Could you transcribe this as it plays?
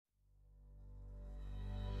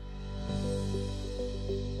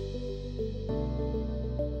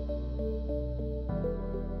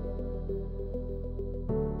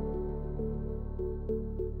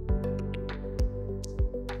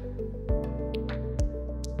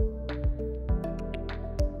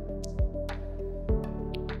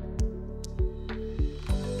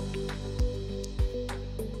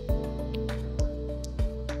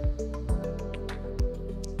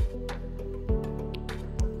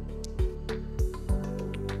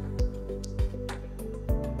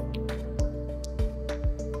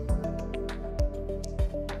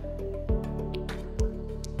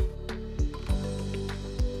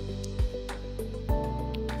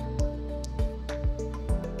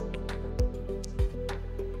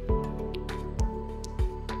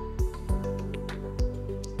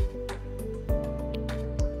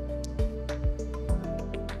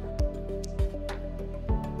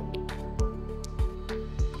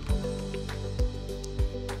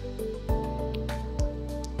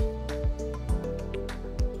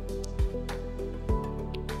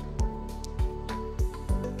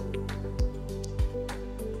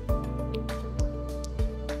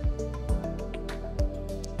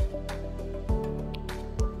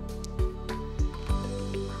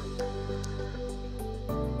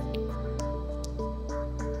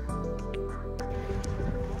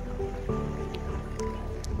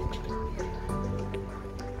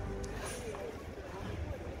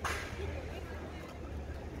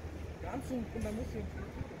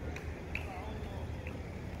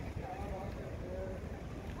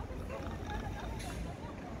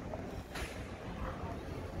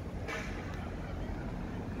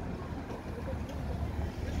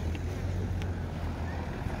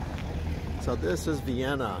So this is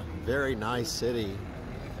Vienna, very nice city.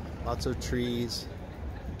 Lots of trees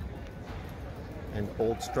and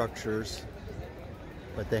old structures,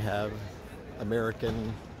 but they have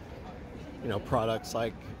American, you know, products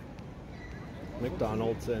like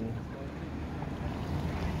McDonald's and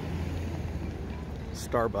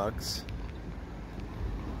Starbucks.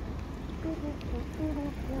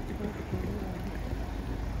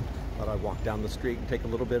 Thought I'd walk down the street and take a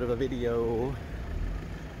little bit of a video.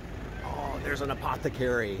 Oh, there's an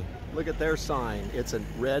apothecary. Look at their sign. It's a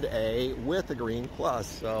red A with a green plus,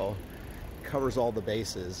 so it covers all the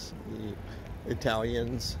bases. The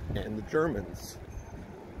Italians and the Germans.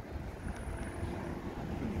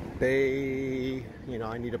 They, you know,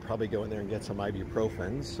 I need to probably go in there and get some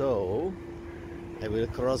ibuprofen, so I will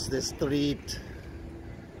cross the street,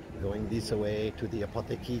 going this way to the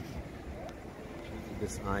Apotheke.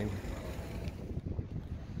 This sign.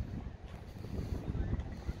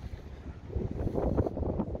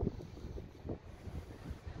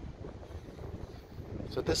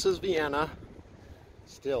 So this is Vienna.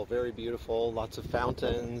 Still very beautiful, lots of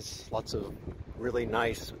fountains, lots of really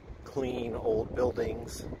nice, clean, old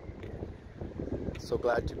buildings. So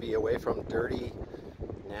glad to be away from dirty,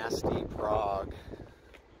 nasty Prague.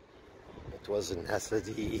 It was an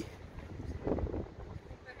SAD.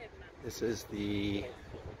 This is the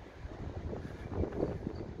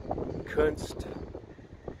Kuhnst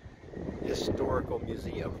Historical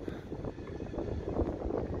Museum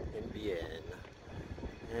in Vienna.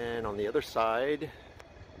 And on the other side,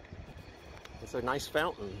 it's a nice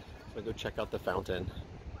fountain. So go check out the fountain.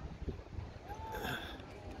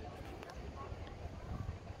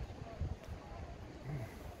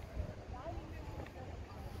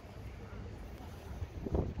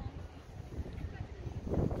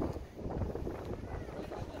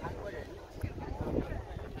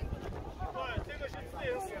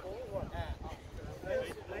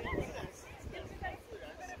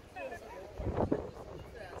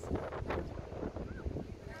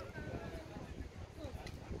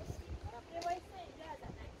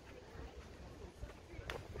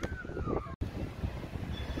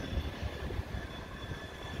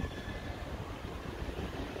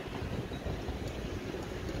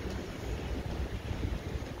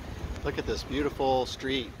 Look at this beautiful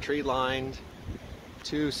street, tree-lined,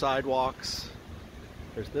 2 sidewalks.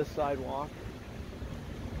 There's this sidewalk,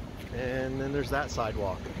 and then there's that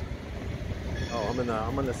sidewalk. Oh,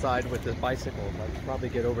 I'm on the side with the bicycles. I should probably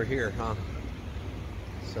get over here, huh?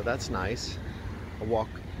 So that's nice. A walk.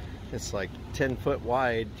 It's like 10 foot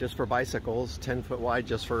wide just for bicycles, 10 foot wide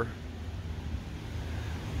just for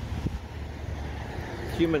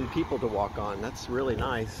human people to walk on. That's really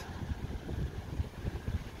nice.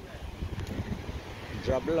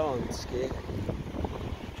 Jablonski.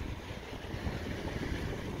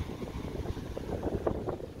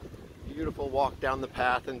 Beautiful walk down the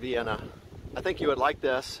path in Vienna. I think you would like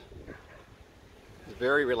this. It's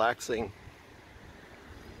very relaxing,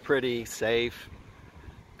 pretty, safe,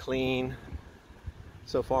 clean.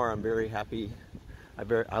 So far I'm very happy.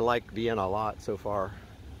 I like Vienna a lot so far.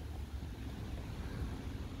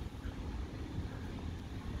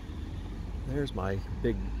 There's my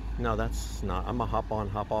big, no, that's not, I'm a hop on,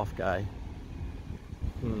 hop off guy.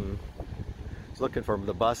 I was looking for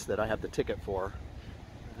the bus that I have the ticket for.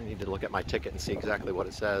 I need to look at my ticket and see exactly what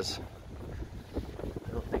it says.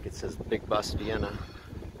 I don't think it says Big Bus Vienna.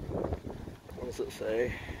 What does it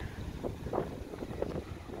say?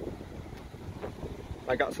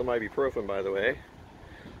 I got some ibuprofen, by the way.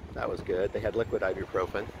 That was good. They had liquid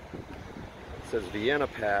ibuprofen. It says Vienna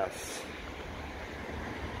Pass.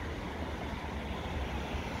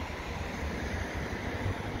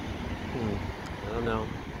 I don't know.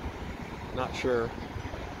 Not sure.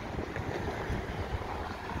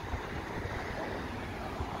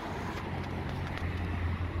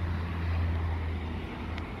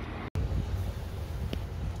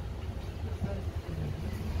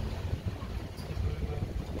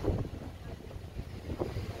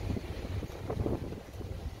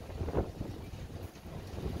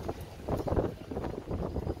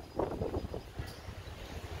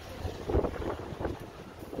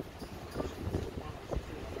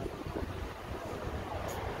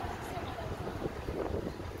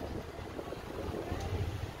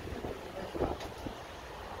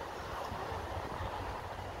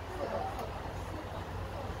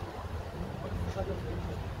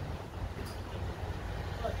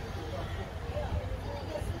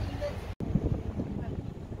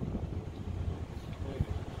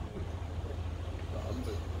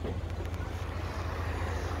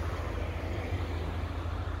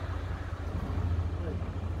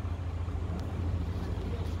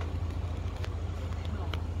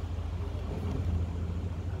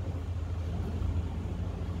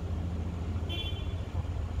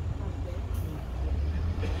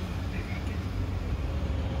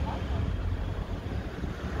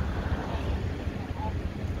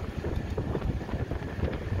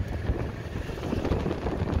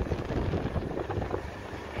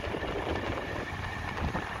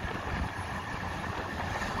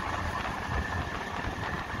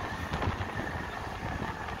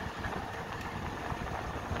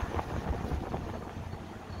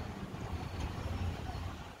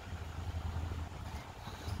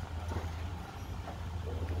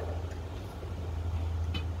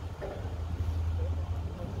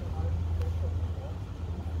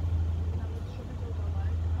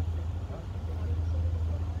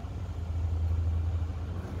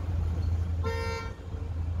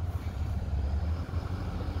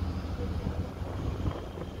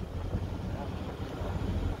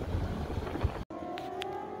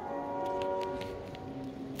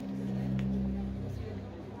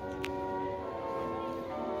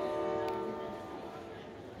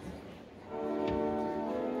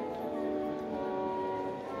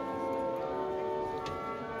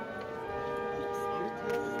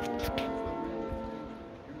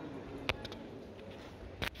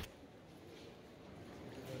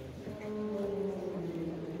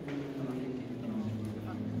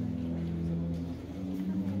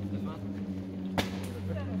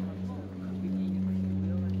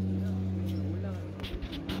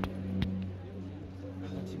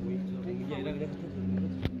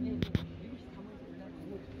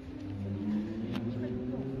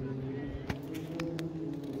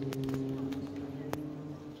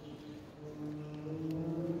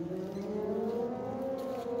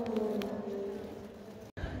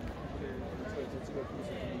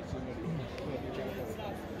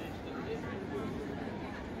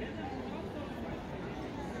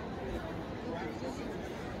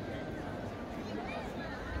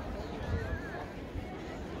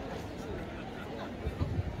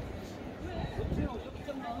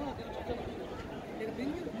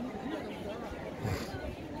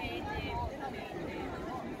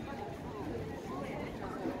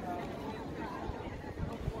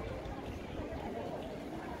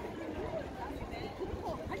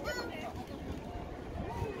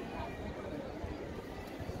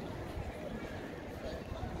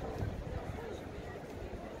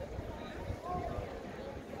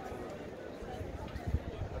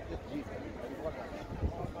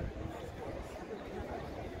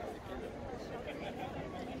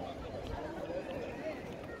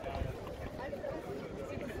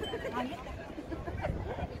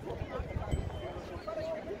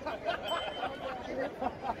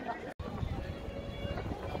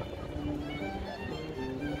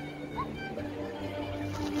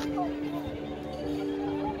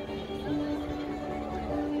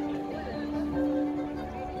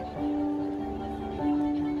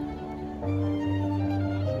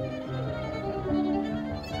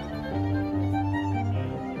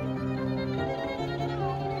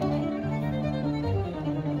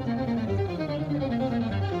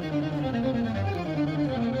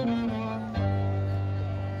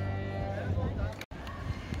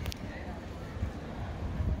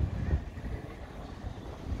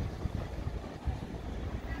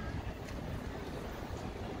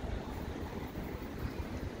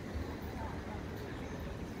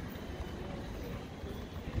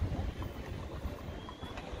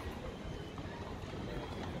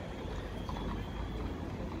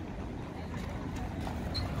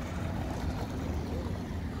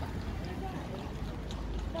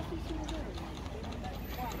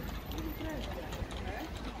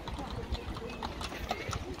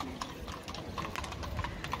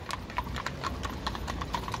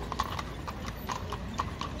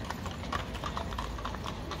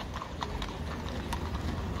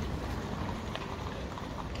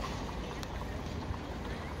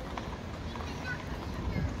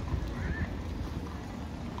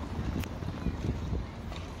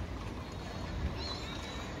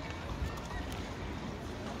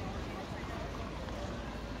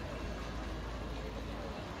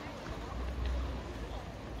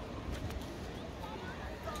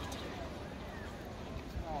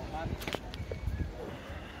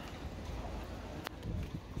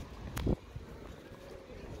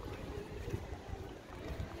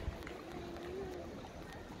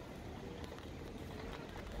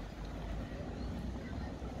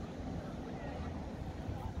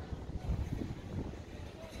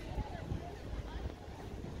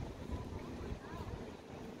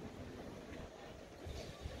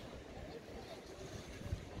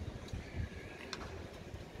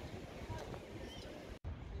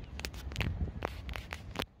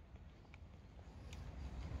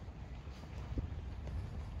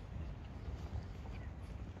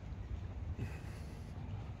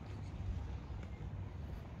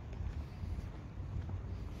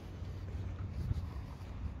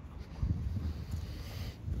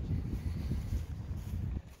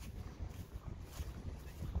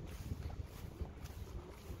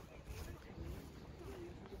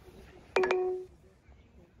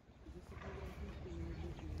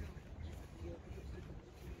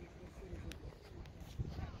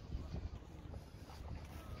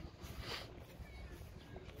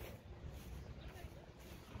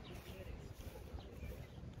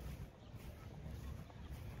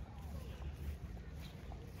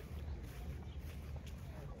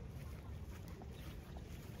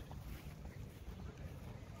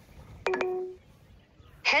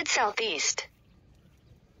 Head southeast.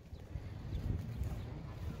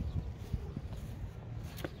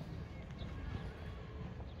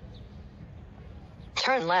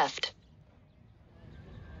 Turn left.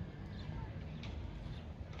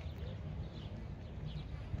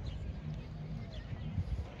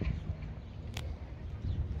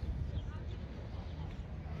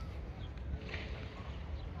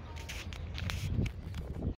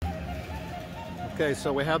 Okay,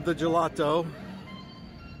 so we have the gelato.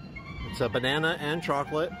 It's a banana and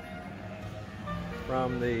chocolate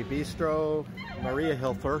from the bistro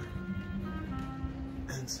Mariahof.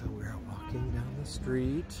 And so we're walking down the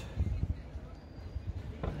street.